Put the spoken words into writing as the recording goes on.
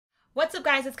What's up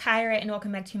guys, it's Kyra and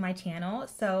welcome back to my channel.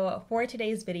 So for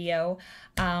today's video,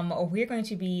 we're going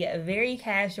to be very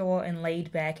casual and laid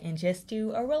back and just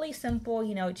do a really simple,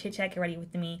 chit chat, get ready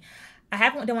with me. I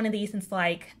haven't done one of these since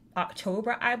like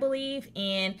October, I believe,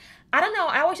 and I don't know,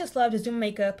 I always just love just doing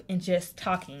makeup and just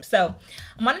talking. So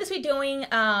I'm going to just be doing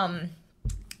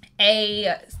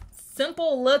a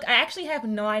simple look. I actually have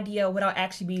no idea what I'll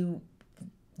actually be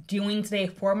doing today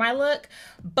for my look,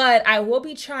 but I will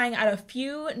be trying out a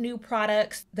few new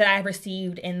products that I've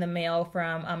received in the mail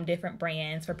from different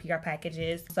brands for PR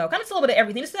packages. So kind of just a little bit of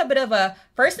everything. This is a bit of a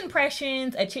first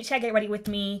impressions, a chit chat, get ready with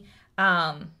me,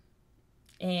 and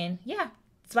yeah,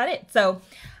 that's about it. So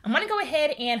I'm gonna go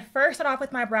ahead and first start off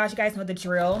with my brows. You guys know the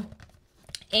drill.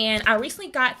 And I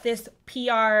recently got this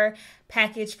PR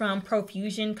package from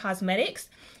Profusion Cosmetics,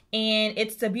 and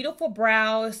it's the Beautiful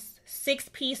Brows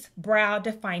 6-piece brow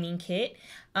defining kit.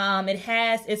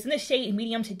 It's in the shade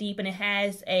medium to deep, and it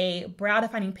has a brow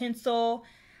defining pencil,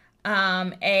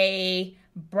 a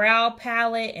brow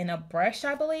palette, and a brush,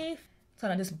 I believe. So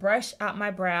I just brush out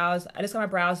my brows. I just got my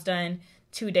brows done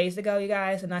 2 days ago, you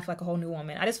guys, and I feel like a whole new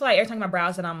woman. I just feel like every time I get my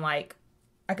brows done, I'm like,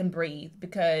 I can breathe,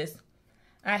 because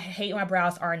I hate when my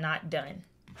brows are not done.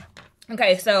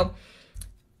 Okay, so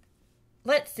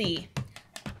let's see.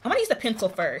 I'm gonna use the pencil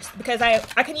first because I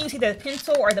can use either the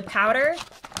pencil or the powder,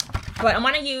 but I'm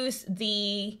gonna use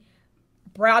the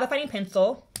brow defining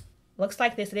pencil. Looks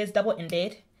like this. It is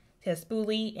double-ended. It has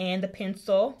spoolie and the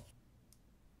pencil.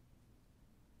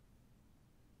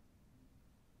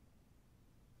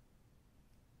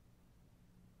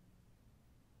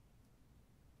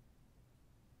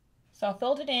 So I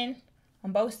filled it in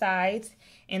on both sides,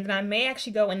 and then I may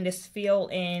actually go and just fill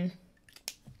in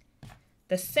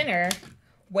the center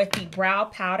with the brow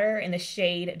powder in the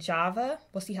shade Java.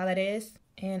 We'll see how that is.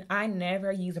 And I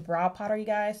never use a brow powder, you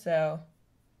guys, so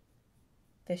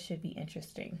this should be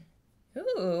interesting.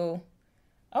 Ooh,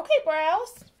 okay,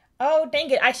 brows. Oh, dang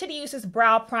it, I should use this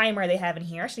brow primer they have in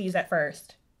here. I should use that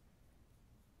first.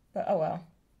 But oh well.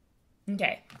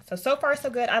 Okay, so far so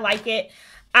good, I like it.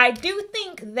 I do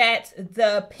think that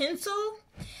the pencil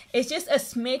is just a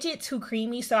smidget too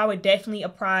creamy, so I would definitely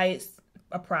apply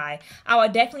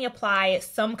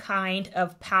some kind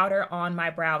of powder on my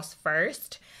brows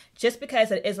first, just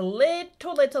because it is a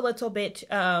little bit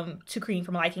too creamy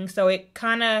for my liking. So it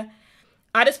kind of,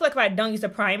 I just feel like if I don't use a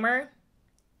primer,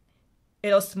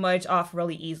 it'll smudge off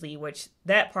really easily, which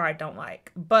that part I don't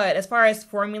like. But as far as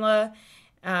formula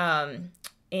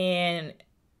and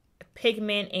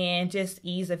pigment and just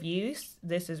ease of use,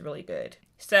 this is really good.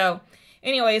 So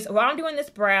anyways, while I'm doing this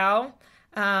brow,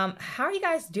 how are you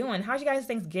guys doing? How's you guys'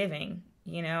 Thanksgiving?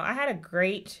 I had a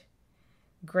great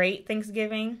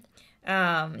Thanksgiving.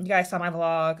 You guys saw my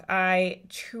vlog. I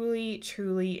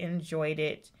truly enjoyed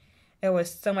it. It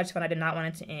was so much fun. I did not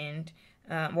want it to end.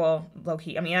 Well,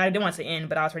 low-key. I mean, I didn't want it to end,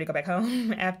 but I was ready to go back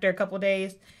home after a couple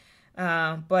days.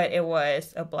 But it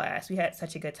was a blast. We had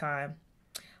such a good time,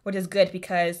 which is good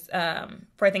because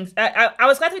for things, I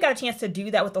was glad that we got a chance to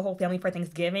do that with the whole family for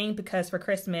Thanksgiving, because for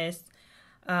Christmas,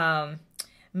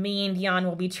 me and Dion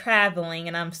will be traveling,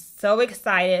 and I'm so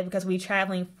excited because we'll be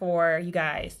traveling for, you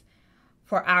guys,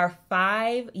 for our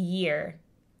 5-year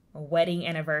wedding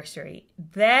anniversary.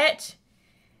 That,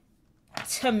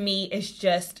 to me, is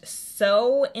just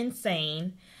so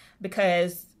insane,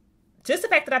 because just the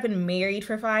fact that I've been married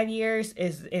for 5 years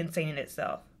is insane in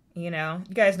itself. You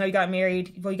guys know you got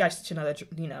married. Well, you guys should know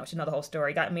the whole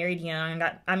story. Got married young.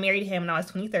 I married him when I was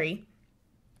 23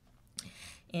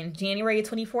 in January of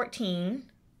 2014.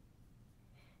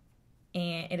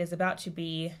 And it is about to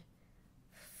be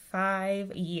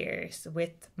 5 years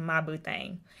with my boo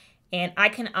thing. And I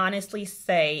can honestly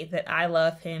say that I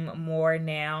love him more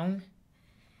now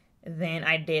than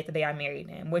I did the day I married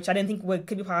him, which I didn't think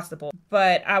could be possible.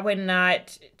 But I would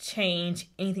not change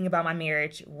anything about my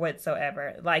marriage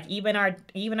whatsoever. Like even our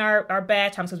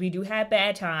bad times, because we do have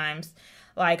bad times.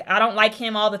 Like, I don't like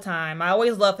him all the time. I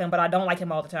always love him, but I don't like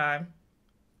him all the time.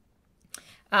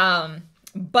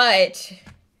 But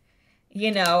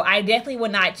I definitely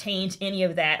would not change any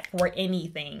of that for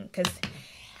anything, because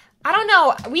I don't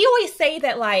know, we always say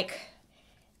that like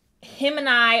him and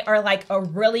I are like a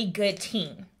really good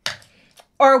team,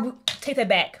 or take that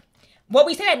back. Well,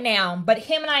 we say that now, but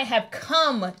him and I have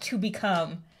come to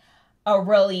become a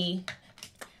really,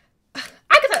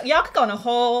 y'all could go on a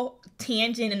whole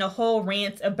tangent and a whole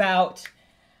rant about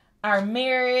our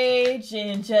marriage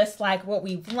and just like what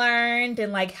we've learned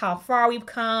and like how far we've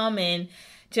come and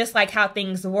just like how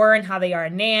things were and how they are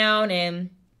now. And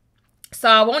so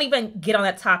I won't even get on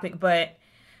that topic, but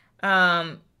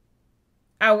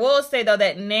I will say though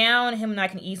that now him and I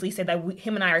can easily say that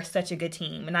him and I are such a good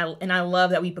team, and I love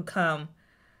that we become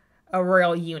a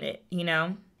royal unit, you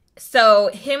know? So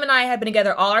him and I have been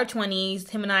together all our 20s.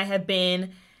 Him and I have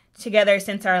been together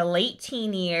since our late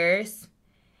teen years,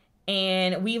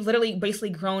 and we've literally basically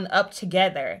grown up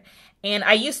together. And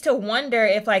I used to wonder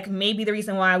if like maybe the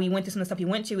reason why we went to some of the stuff we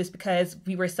went to is because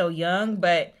we were so young,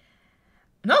 but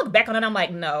when I look back on it, I'm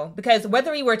like, no, because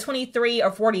whether we were 23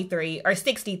 or 43 or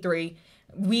 63,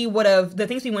 we would have, the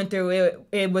things we went through,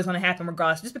 it was going to happen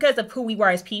regardless, just because of who we were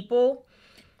as people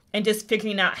and just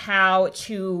figuring out how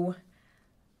to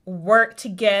work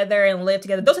together and live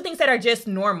together. Those are things that are just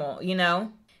normal, you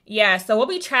know? Yeah, so we'll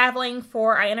be traveling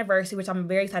for our anniversary, which I'm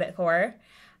very excited for.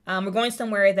 We're going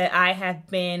somewhere that I have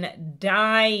been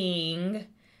dying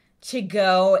to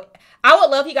go. I would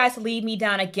love you guys to leave me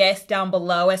down a guess down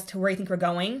below as to where you think we're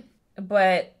going.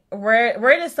 But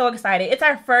we're just so excited. It's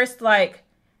our first like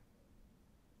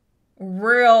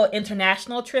real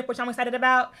international trip, which I'm excited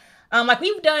about. Like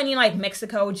we've done, you know, like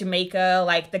Mexico, Jamaica,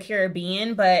 like the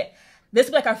Caribbean, but this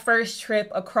will be like our first trip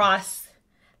across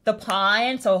the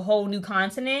pond, so a whole new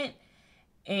continent.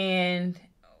 And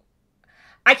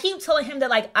I keep telling him that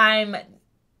like I'm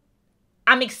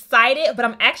excited, but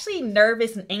I'm actually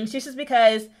nervous and anxious just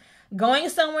because going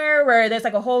somewhere where there's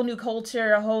like a whole new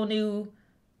culture, a whole new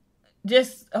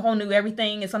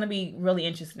everything is going to be really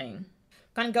interesting.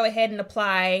 I'm going to go ahead and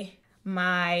apply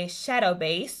my shadow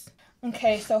base.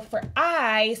 Okay, so for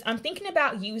eyes, I'm thinking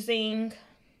about using,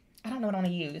 I don't know what I want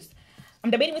to use. I'm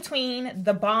debating between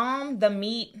the BALM, the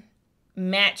Meet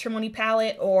Matrimony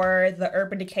palette, or the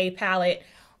Urban Decay palette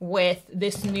with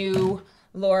this new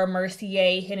Laura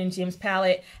Mercier Hidden Gems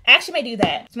palette. I actually may do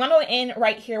that. So I'm going to go in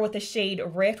right here with the shade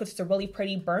Rift, which is a really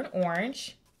pretty burnt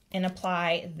orange, and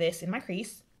apply this in my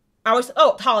crease.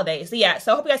 Holidays. So yeah,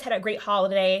 so I hope you guys had a great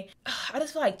holiday. I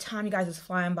just feel like time, you guys, is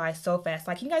flying by so fast.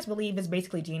 Like, can you guys believe it's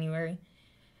basically January?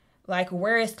 Like,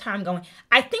 where is time going?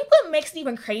 I think what makes it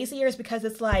even crazier is because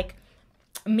it's like,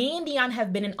 me and Dion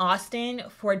have been in Austin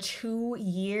for 2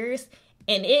 years,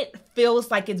 and it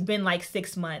feels like it's been like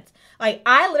 6 months. Like,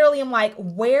 I literally am like,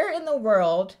 where in the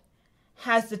world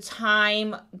has the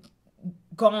time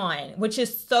gone? Which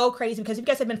is so crazy, because if you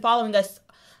guys have been following us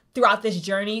throughout this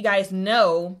journey, you guys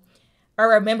know or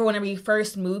remember whenever we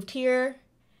first moved here.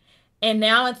 And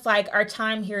now it's like our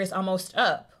time here is almost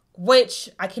up, which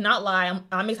I cannot lie,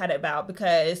 I'm excited about,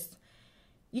 because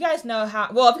you guys know how,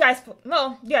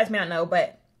 you guys may not know,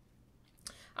 but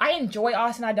I enjoy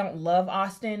Austin. I don't love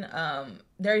Austin.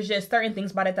 There's just certain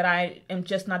things about it that I am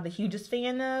just not the hugest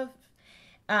fan of.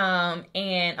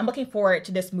 And I'm looking forward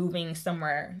to just moving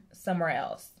somewhere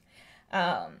else.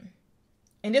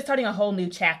 And just starting a whole new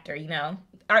chapter, you know.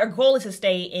 Our goal is to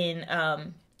stay in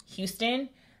Houston.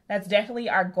 That's definitely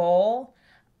our goal.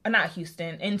 Not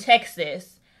Houston, in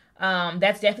Texas.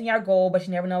 That's definitely our goal, but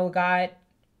you never know what God,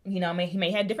 you know, he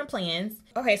may have different plans.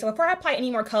 Okay, so before I apply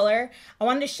any more color, I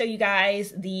wanted to show you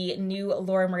guys the new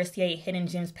Laura Mercier Hidden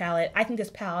Gems palette. I think this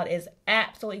palette is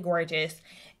absolutely gorgeous.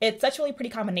 It's such a really pretty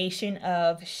combination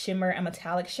of shimmer and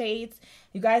metallic shades.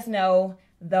 You guys know,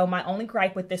 though, my only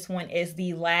gripe with this one is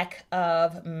the lack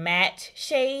of matte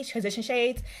shades, transition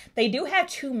shades. They do have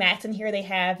 2 mattes in here. They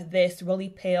have this really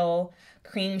pale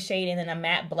cream shade and then a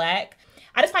matte black.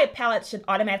 I just find palettes should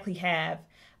automatically have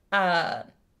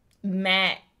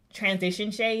matte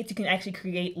transition shades. You can actually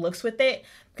create looks with it,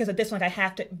 because with this one I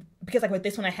have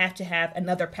to have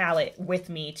another palette with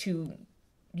me to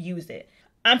use it.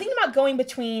 I'm thinking about going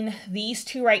between these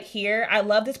 2 right here. I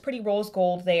love this pretty rose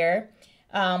gold there.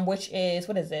 Which is,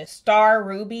 what is this? Star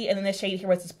Ruby, and then the shade here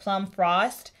was this Plum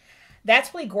Frost.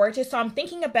 That's really gorgeous. So I'm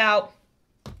thinking about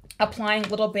applying a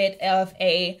little bit of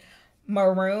a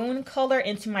maroon color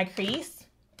into my crease.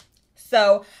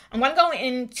 So I'm going to go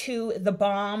into the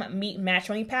BALM Meet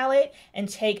Matrimony palette and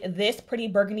take this pretty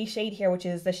burgundy shade here, which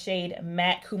is the shade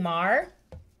Matte Kumar,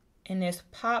 and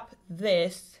just pop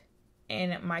this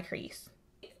in my crease.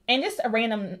 And just a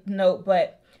random note,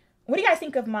 but what do you guys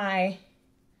think of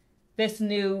this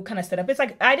new kind of setup? It's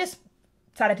like, I just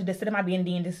decided to just sit in my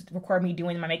B&D and just record me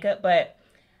doing my makeup, but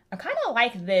I kind of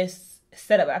like this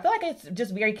setup. I feel like it's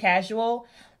just very casual.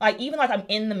 Like, even like I'm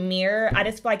in the mirror, I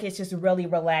just feel like it's just really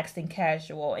relaxed and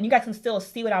casual. And you guys can still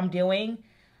see what I'm doing,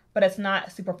 but it's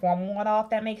not super formal at all, if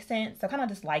that makes sense. So I kind of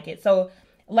just like it. So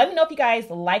let me know if you guys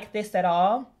like this at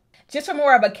all. Just for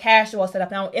more of a casual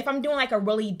setup. Now, if I'm doing like a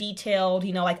really detailed,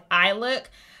 you know, like eye look,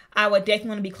 I would definitely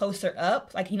want to be closer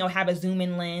up, like, you know, have a zoom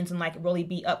in lens and like really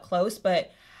be up close.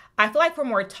 But I feel like for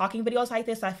more talking videos like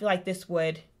this, I feel like this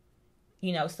would,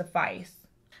 you know, suffice.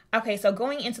 Okay, so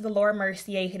going into the Laura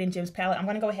Mercier Hidden Gems palette, I'm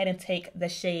going to go ahead and take the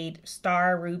shade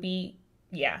Star Ruby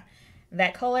yeah,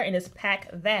 that color, and just pack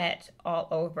that all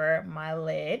over my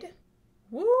lid.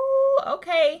 Woo,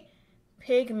 okay.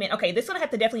 Pigment. Okay, this one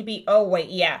have to definitely be, oh wait,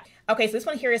 yeah. Okay, so this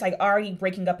one here is like already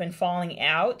breaking up and falling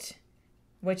out,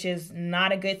 which is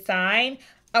not a good sign.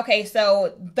 Okay,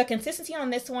 so the consistency on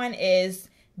this one is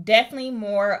definitely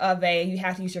more of a, you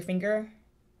have to use your finger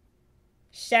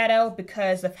shadow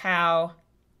because of how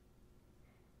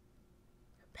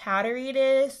powdery it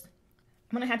is.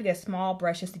 I'm gonna have to get a small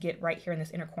brush just to get right here in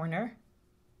this inner corner.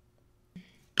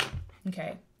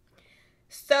 Okay,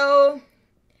 so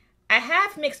I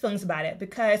have mixed feelings about it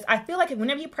because I feel like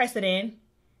whenever you press it in,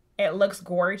 it looks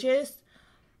gorgeous.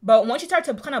 But once you start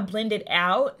to kind of blend it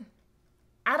out,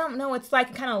 I don't know, it's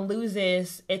like it kind of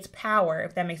loses its power,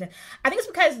 if that makes sense. I think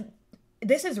it's because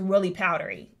this is really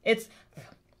powdery. It's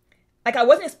like I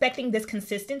wasn't expecting this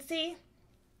consistency.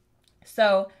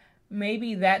 So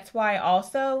maybe that's why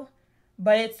also,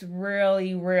 but it's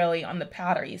really, really on the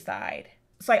powdery side.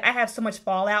 It's like I have so much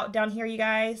fallout down here, you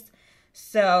guys.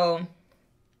 So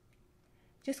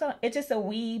it's just a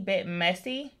wee bit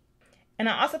messy. And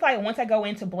I also feel like once I go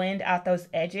in to blend out those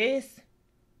edges,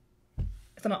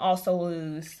 it's gonna also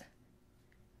lose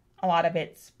a lot of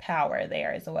its power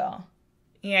there as well.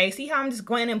 Yeah, you see how I'm just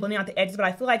going in and blending out the edges, but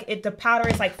I feel like the powder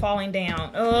is like falling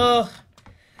down. Ugh.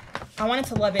 I wanted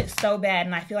to love it so bad,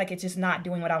 and I feel like it's just not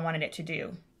doing what I wanted it to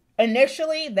do.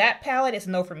 Initially, that palette is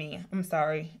no for me. I'm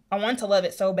sorry. I wanted to love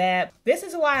it so bad. This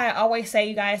is why I always say,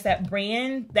 you guys, that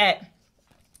brand that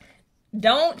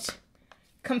don't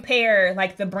compare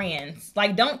like the brands.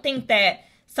 Like, don't think that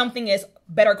something is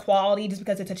better quality just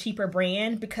because it's a cheaper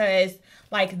brand, because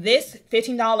like this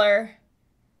 $15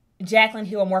 JACLYN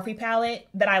HELO Morphe palette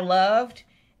that I loved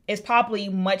is probably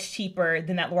much cheaper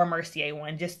than that Laura Mercier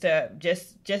one, just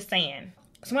saying.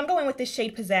 So I'm gonna go in with this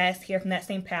shade Possessed here from that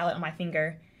same palette on my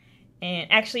finger, and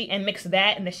mix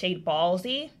that in the shade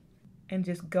Ballsy and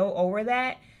just go over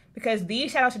that, because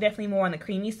these shadows are definitely more on the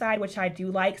creamy side, which I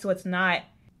do like, so it's not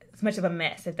as much of a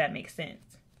mess, if that makes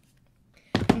sense.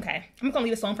 Okay, I'm gonna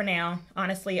leave this alone for now.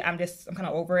 Honestly, I'm kind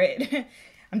of over it.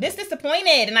 I'm just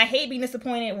disappointed, and I hate being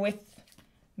disappointed with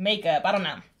makeup. I don't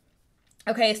know.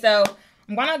 Okay, so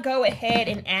I'm gonna go ahead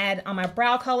and add on my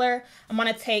brow color. I'm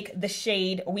gonna take the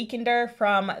shade Weekender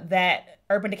from that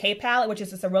Urban Decay palette, which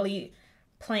is just a really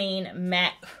plain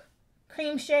matte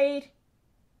cream shade.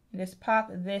 And just pop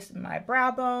this in my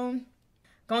brow bone.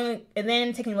 And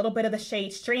then taking a little bit of the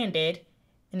shade Stranded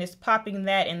and just popping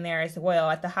that in there as well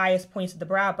at the highest points of the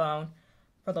brow bone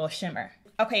for a little shimmer.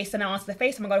 Okay, so now onto the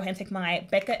face. I'm gonna go ahead and take my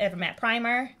Becca Ever Matte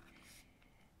Primer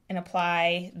and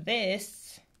apply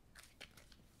this.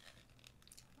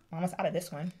 I'm almost out of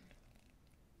this one.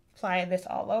 Apply this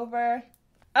all over.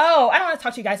 Oh, I don't want to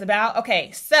talk to you guys about.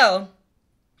 Okay, so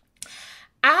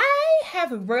I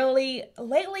have really,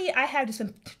 lately I have just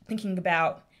been thinking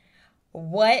about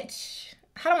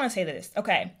how do I want to say this?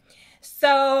 Okay,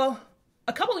 so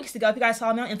a couple weeks ago, if you guys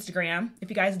saw me on Instagram, if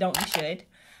you guys don't, you should.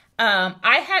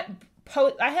 I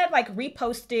had like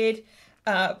reposted,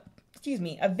 a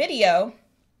video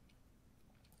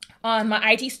on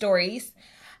my IG stories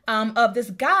of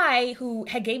this guy who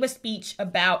had gave a speech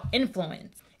about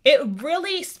influence. It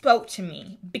really spoke to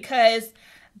me because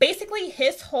basically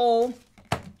his whole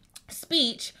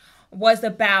speech was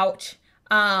about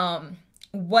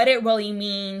what it really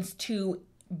means to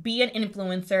be an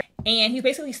influencer. And he's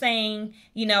basically saying,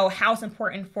 you know, how it's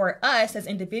important for us as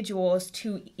individuals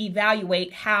to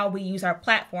evaluate how we use our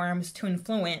platforms to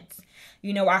influence,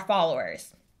 you know, our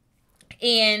followers.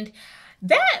 And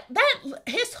that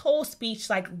his whole speech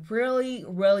like really,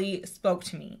 really spoke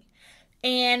to me.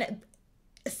 And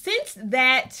since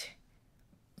that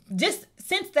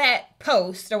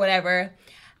post or whatever,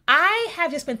 I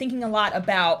have just been thinking a lot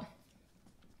about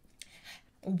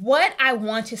what I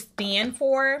want to stand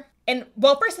for. And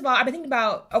well, first of all, I've been thinking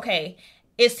about, okay,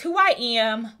 is who I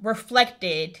am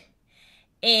reflected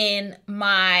in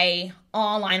my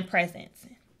online presence?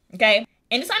 Okay.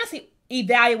 And it's honestly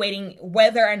evaluating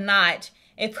whether or not,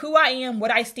 if who I am,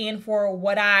 what I stand for,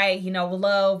 what I, you know,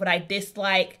 love, what I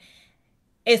dislike,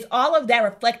 is all of that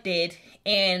reflected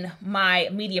in my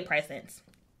media presence.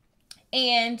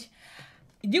 And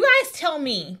you guys tell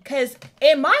me, because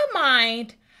in my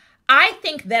mind, I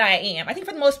think that I am. I think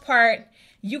for the most part,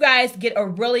 you guys get a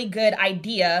really good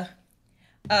idea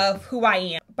of who I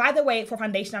am. By the way, for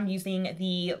foundation, I'm using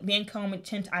the LANCOME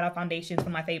Tint Idol Foundation, one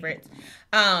of my favorites.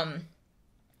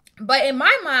 But in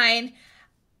my mind,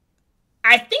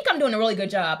 I think I'm doing a really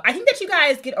good job. I think that you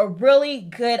guys get a really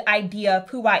good idea of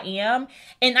who I am.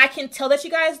 And I can tell that you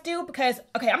guys do because,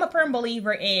 okay, I'm a firm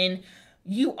believer in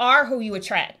you are who you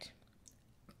attract.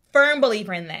 Firm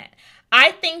believer in that.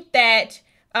 I think that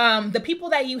the people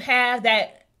that you have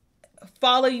that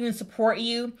follow you and support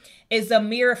you is a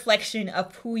mere reflection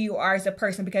of who you are as a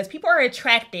person, because people are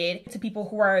attracted to people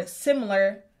who are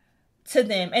similar to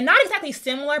them, and not exactly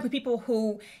similar, but people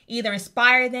who either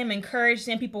inspire them, encourage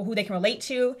them, people who they can relate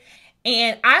to.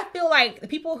 And I feel like the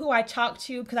people who I talk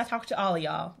to, because I talk to all of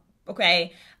y'all,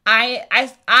 okay, I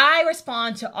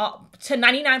respond to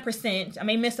 99%. I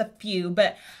may miss a few,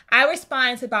 but I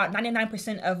respond to about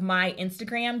 99% of my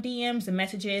Instagram DMs and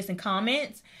messages and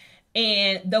comments.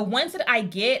 And the ones that I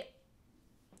get,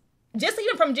 just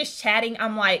even from just chatting,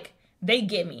 I'm like, they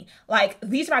get me. Like,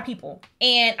 these are my people.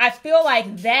 And I feel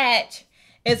like that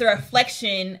is a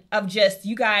reflection of just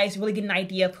you guys really get an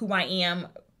idea of who I am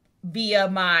via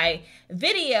my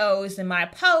videos and my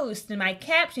posts and my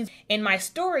captions and my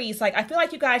stories. Like, I feel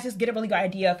like you guys just get a really good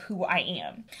idea of who I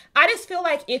am. I just feel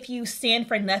like if you stand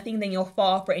for nothing, then you'll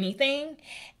fall for anything.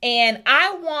 And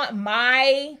I want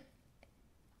my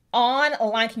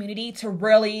online community to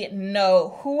really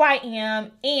know who I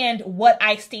am and what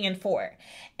I stand for.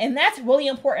 And that's really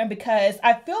important, because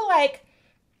I feel like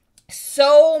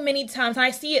so many times, and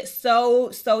I see it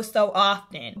so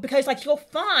often, because like you'll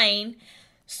find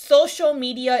social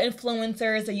media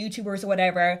influencers or YouTubers or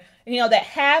whatever, you know, that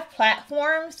have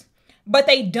platforms, but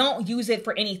they don't use it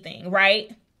for anything,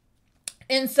 right?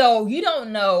 And so you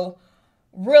don't know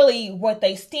really what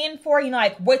they stand for, you know,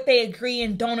 like what they agree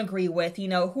and don't agree with, you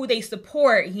know, who they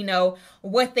support, you know,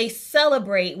 what they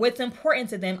celebrate, what's important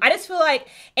to them. I just feel like,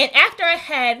 and after I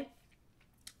had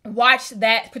watched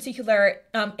that particular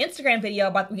Instagram video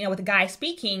about, you know, with the guy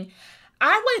speaking, I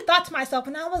really thought to myself,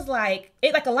 and I was like,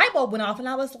 it like a light bulb went off, and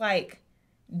I was like,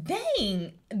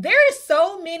 dang, there are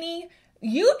so many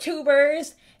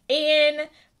YouTubers and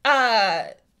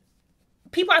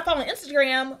people I follow on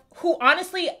Instagram who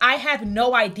honestly, I have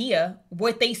no idea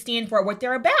what they stand for, what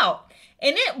they're about.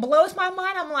 And it blows my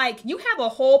mind. I'm like, you have a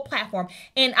whole platform.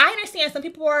 And I understand some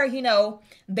people are, you know,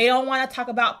 they don't want to talk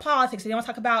about politics. They don't want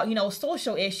to talk about, you know,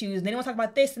 social issues. They don't want to talk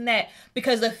about this and that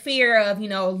because of fear of, you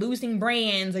know, losing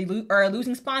brands or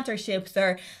losing sponsorships,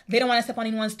 or they don't want to step on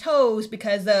anyone's toes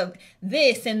because of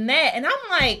this and that. And I'm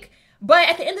like, but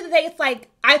at the end of the day, it's like,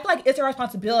 I feel like it's our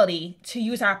responsibility to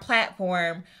use our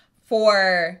platform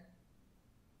for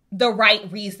the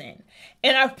right reason.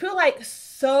 And I feel like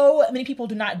so many people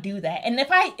do not do that. And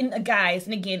guys,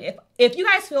 and again, if you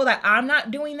guys feel that I'm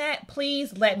not doing that,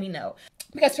 please let me know.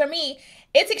 Because for me,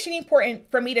 it's extremely important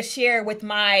for me to share with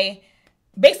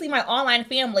basically my online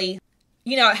family,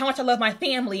 you know, how much I love my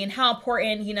family and how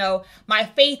important, you know, my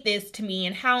faith is to me,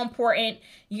 and how important,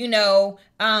 you know,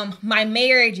 my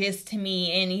marriage is to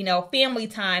me, and, you know, family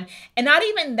time. And not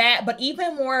even that, but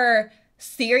even more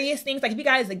serious things. Like if you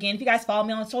guys follow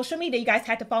me on social media, you guys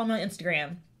have to follow me on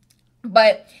Instagram.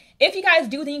 But if you guys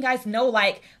do, then you guys know,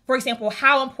 like, for example,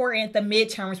 how important the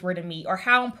midterms were to me, or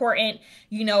how important,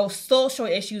 you know, social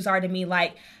issues are to me.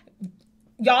 Like,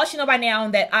 y'all should know by now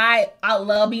that I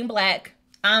love being Black.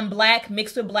 I'm Black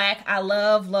mixed with Black. I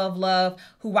love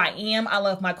who I am. I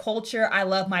love my culture. I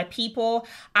love my people.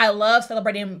 I love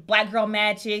celebrating Black girl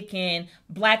magic and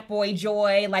Black boy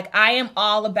joy. Like, I am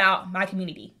all about my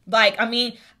community. Like, I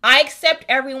mean, I accept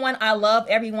everyone. I love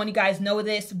everyone. You guys know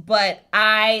this, but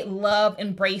I love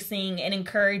embracing and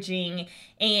encouraging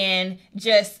and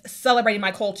just celebrating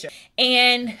my culture.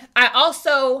 And I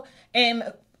also am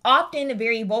often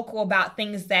very vocal about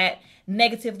things that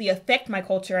negatively affect my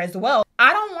culture as well.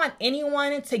 I don't want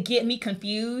anyone to get me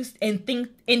confused and think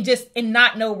and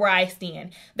not know where I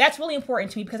stand. That's really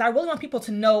important to me, because I really want people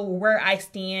to know where I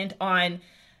stand on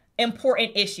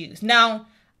important issues. Now,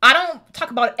 I don't talk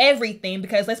about everything,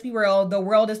 because let's be real, the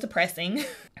world is depressing.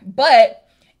 But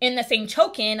in the same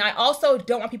token, I also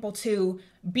don't want people to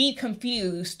be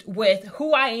confused with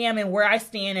who I am and where I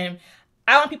stand. And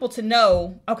I want people to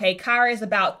know, okay, Kyra is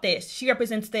about this. She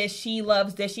represents this. She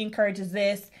loves this. She encourages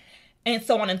this, and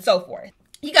so on and so forth.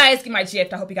 You guys get my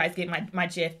gist. I hope you guys get my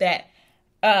gist.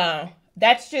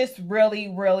 That's just really,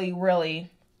 really,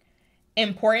 really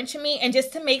important to me. And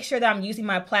just to make sure that I'm using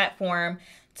my platform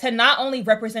to not only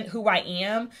represent who I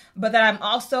am, but that I'm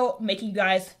also making you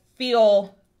guys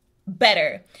feel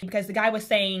better. Because the guy was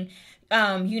saying,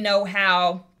 you know,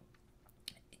 how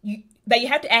that you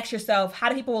have to ask yourself, how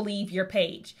do people leave your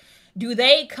page? Do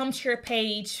they come to your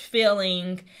page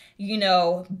feeling, you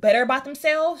know, better about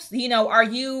themselves? You know, are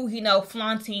you, you know,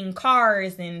 flaunting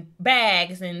cars and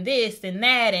bags and this and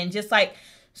that, and just like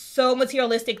so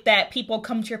materialistic that people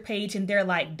come to your page and they're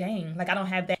like, dang, like I don't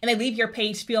have that. And they leave your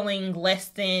page feeling less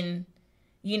than,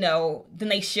 you know, than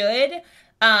they should.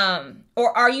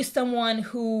 Or are you someone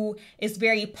who is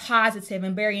very positive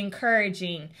and very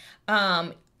encouraging?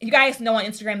 You guys know on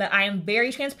Instagram that I am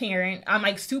very transparent. I'm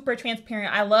like super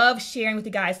transparent. I love sharing with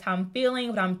you guys how I'm feeling,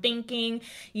 what I'm thinking,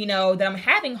 you know, that I'm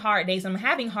having hard days, I'm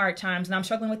having hard times, and I'm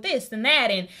struggling with this and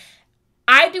that. And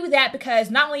I do that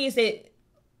because not only is it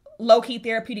low-key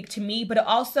therapeutic to me, but it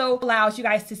also allows you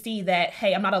guys to see that,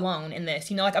 hey, I'm not alone in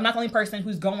this. You know, like I'm not the only person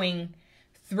who's going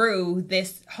through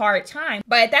this hard time.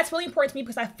 But that's really important to me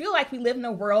because I feel like we live in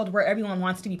a world where everyone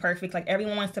wants to be perfect. Like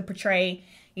everyone wants to portray,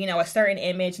 you know, a certain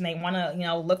image, and they want to, you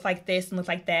know, look like this and look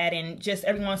like that, and just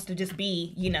everyone wants to just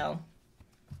be, you know,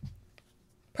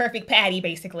 perfect Patty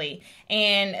basically.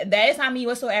 And that is not me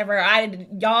whatsoever.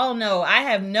 Y'all know I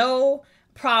have no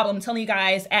problem telling you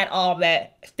guys at all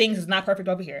that things is not perfect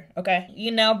over here, okay?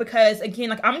 You know, because again,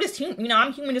 like I'm just human, you know,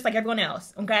 I'm human just like everyone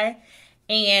else, okay?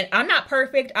 And I'm not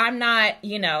perfect. I'm not,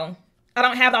 you know, I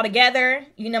don't have it all together.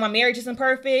 You know, my marriage isn't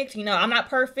perfect. You know, I'm not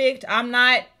perfect. I'm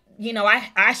not, you know,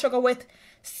 I struggle with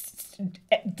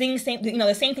things, you know,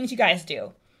 the same things you guys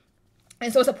do.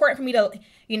 And so it's important for me to,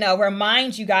 you know,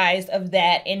 remind you guys of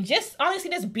that and just honestly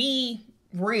just be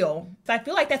real. So I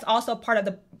feel like that's also part of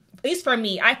the, at least for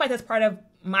me, I feel like that's part of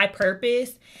my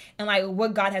purpose and like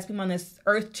what God has put me on this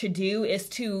earth to do is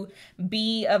to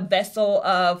be a vessel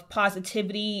of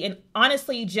positivity and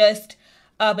honestly just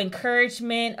of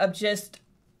encouragement, of just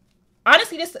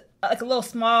honestly just like a little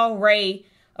small ray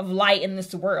of light in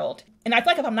this world. And I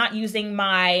feel like if I'm not using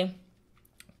my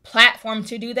platform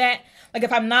to do that, like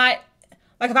if I'm not,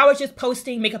 like if I was just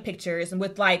posting makeup pictures and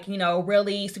with like, you know,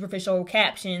 really superficial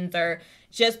captions or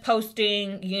just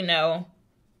posting, you know,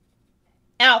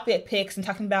 outfit pics and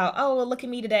talking about, oh, look at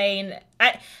me today.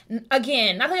 And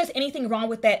again, not that there's anything wrong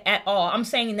with that at all. I'm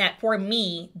saying that for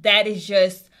me, that's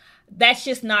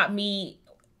just not me,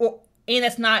 and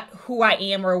that's not who I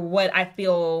am or what I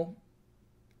feel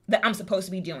that I'm supposed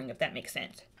to be doing, if that makes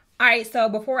sense. All right, so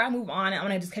before I move on, I'm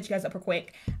gonna just catch you guys up real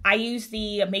quick. I use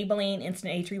the Maybelline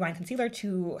Instant Age Rewind Concealer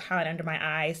to highlight under my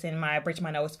eyes and my bridge of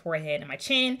my nose, forehead, and my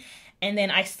chin. And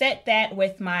then I set that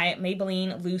with my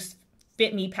Maybelline Loose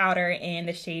Fit Me powder in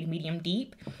the shade Medium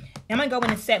Deep. I'm gonna go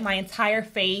in and set my entire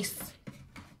face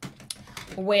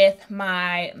with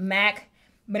my MAC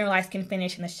Mineralized Skin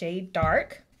Finish in the shade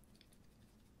Dark.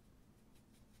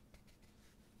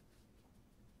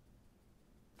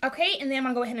 Okay, and then I'm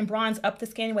gonna go ahead and bronze up the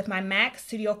skin with my MAC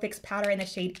Studio Fix powder in the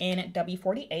shade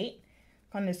NW48.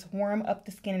 I'm gonna just warm up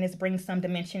the skin and just bring some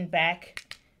dimension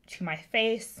back to my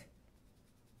face.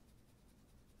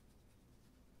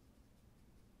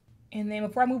 And then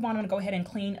before I move on, I'm gonna go ahead and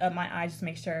clean up my eyes just to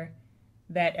make sure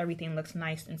that everything looks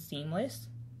nice and seamless.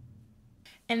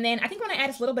 And then I think I'm gonna add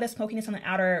just a little bit of smokiness on the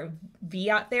outer V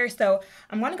out there. So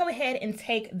I'm gonna go ahead and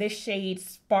take this shade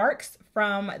Sparks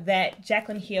from that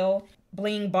JACLYN Hill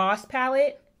Bling Boss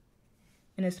palette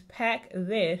and just pack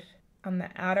this on the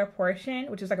outer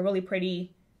portion, which is like a really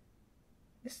pretty,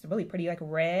 this is really pretty like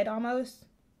red almost.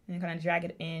 And kind of drag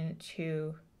it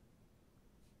into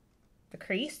the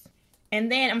crease. And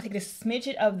then I'm gonna take a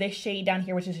smidget of this shade down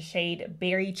here, which is a shade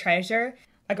Berry Treasure,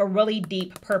 like a really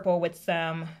deep purple with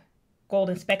some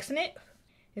golden specks in it.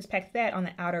 Just pack that on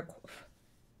the outer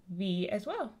V as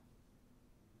well.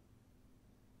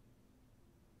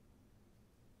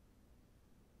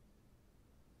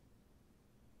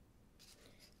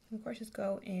 Of course, just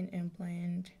go in and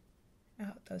blend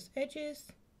out those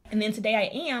edges. And then today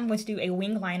I am going to do a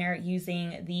wing liner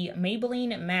using the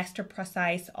Maybelline Master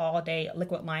Precise All Day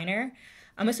Liquid Liner.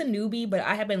 I'm just a newbie, but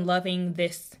I have been loving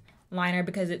this liner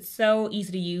because it's so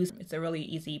easy to use. It's a really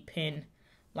easy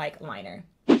pen-like liner.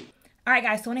 All right,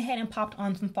 guys, so I went ahead and popped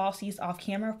on some falsies off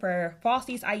camera. For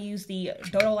falsies, I use the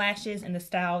Dodo lashes in the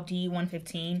style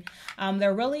D115.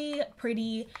 They're really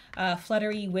pretty,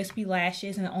 fluttery, wispy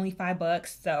lashes, and they're only $5,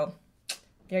 so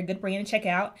they're a good brand to check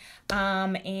out.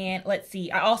 And let's see,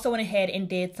 I also went ahead and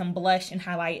did some blush and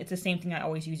highlight. It's the same thing I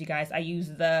always use, you guys. I use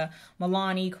the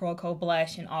Milani Curl Co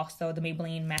blush and also the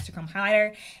Maybelline Master Chrome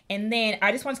highlighter. And then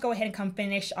I just want to go ahead and come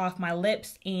finish off my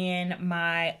lips and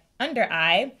my under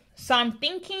eye. So I'm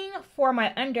thinking for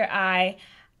my under eye,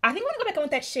 I think I'm gonna go back in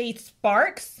with that shade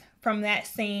Sparks from that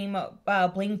same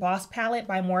Bling Boss palette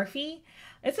by Morphe.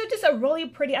 It's just a really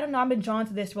pretty, I don't know, I've been drawn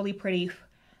to this really pretty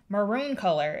maroon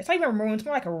color. It's not even maroon, it's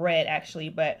more like a red actually,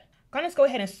 but I'm gonna just go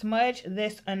ahead and smudge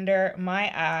this under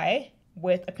my eye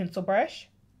with a pencil brush.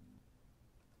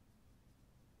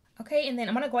 Okay, and then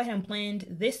I'm gonna go ahead and blend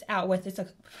this out with this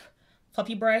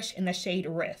fluffy brush in the shade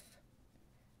Riff.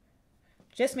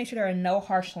 Just make sure there are no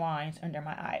harsh lines under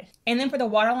my eyes. And then for the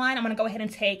waterline, I'm gonna go ahead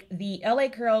and take the LA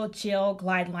Girl Gel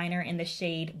Glide Liner in the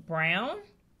shade Brown.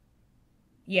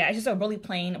 Yeah, it's just a really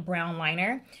plain brown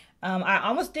liner. I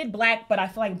almost did black, but I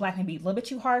feel like black may be a little bit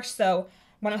too harsh, so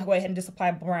I'm gonna go ahead and just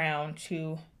apply brown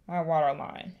to my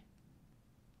waterline.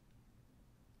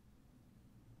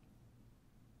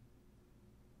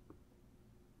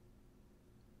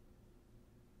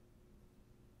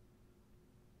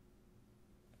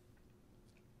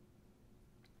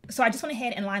 So I just went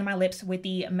ahead and lined my lips with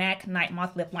the MAC Night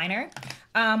Moth Lip Liner.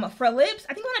 For lips,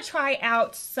 I think I'm gonna try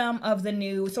out some of the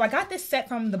new, so I got this set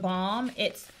from the BALM.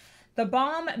 It's the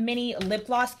BALM Mini Lip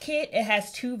Gloss Kit. It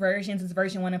has two versions, it's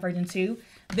version 1 and version 2.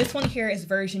 This one here is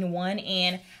version 1,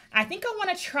 and I think I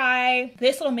wanna try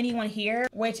this little mini one here,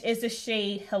 which is the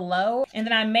shade HELO. And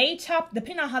then I may top,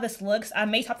 depending on how this looks, I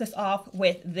may top this off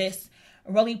with this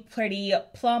really pretty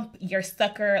Plump Your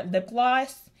Sucker lip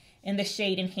gloss in the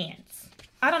shade Enhance.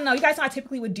 I don't know, you guys know I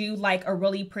typically would do like a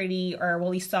really pretty or a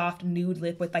really soft nude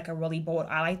lip with like a really bold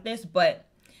eye like this, but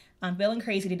I'm feeling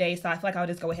crazy today, so I feel like I'll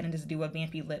just go ahead and just do a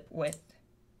vampy lip with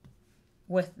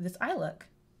this eye look.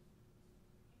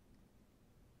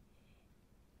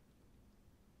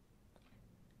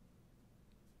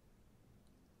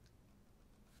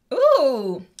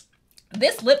 Ooh,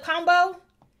 this lip combo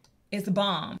is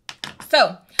bomb.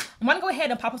 So I'm gonna go ahead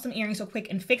and pop up some earrings real quick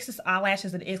and fix this eyelash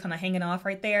as it is kind of hanging off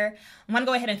right there. I'm gonna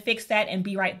go ahead and fix that and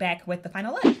be right back with the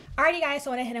final look. Alrighty guys,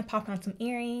 so I went ahead and popped on some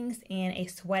earrings and a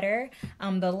sweater.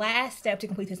 The last step to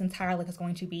complete this entire look is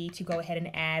going to be to go ahead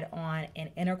and add on an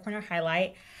inner corner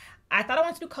highlight. I thought I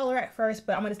wanted to do color at first,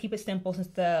 but I'm gonna just keep it simple since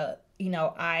the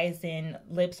eyes and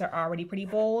lips are already pretty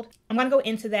bold. I'm gonna go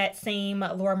into that same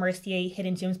Laura Mercier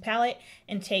Hidden Gems palette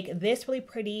and take this really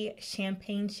pretty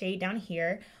champagne shade down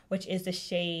here, which is the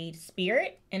shade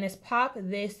Spirit, and just pop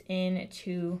this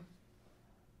into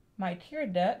my tear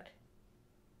duct.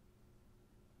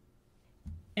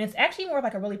 And it's actually more of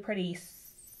like a really pretty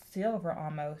silver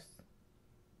almost.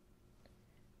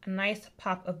 A nice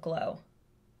pop of glow.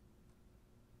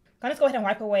 I'm gonna just go ahead and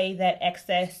wipe away that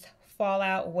excess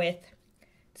fallout with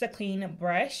just a clean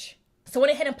brush. So I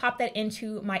went ahead and pop that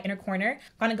into my inner corner.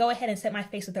 I'm gonna go ahead and set my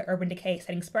face with the Urban Decay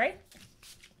setting spray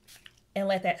and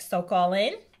let that soak all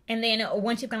in. And then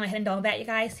once you've gone ahead and done that, you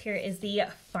guys, here is the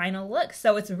final look.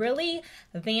 So it's really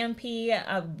vampy,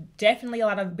 definitely a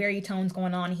lot of berry tones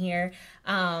going on here,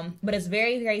 but it's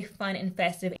very, very fun and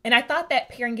festive. And I thought that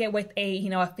pairing it with a,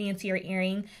 a fancier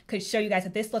earring could show you guys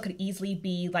that this look could easily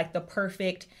be like the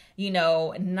perfect,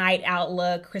 night out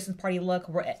look, Christmas party look,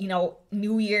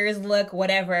 New Year's look,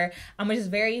 whatever. It's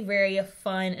just very, very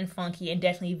fun and funky and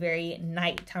definitely very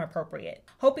nighttime appropriate.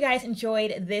 Hope you guys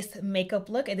enjoyed this makeup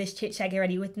look and this chit chat get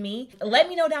ready with me. Let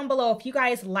me know down below if you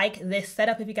guys like this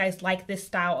setup, if you guys like this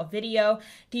style of video.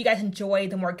 Do you guys enjoy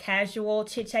the more casual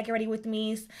chit chat get ready with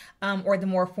me's or the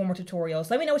more formal tutorials?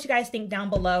 Let me know what you guys think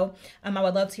down below. I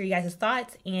would love to hear you guys'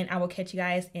 thoughts, and I will catch you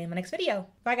guys in my next video.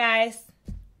 Bye guys.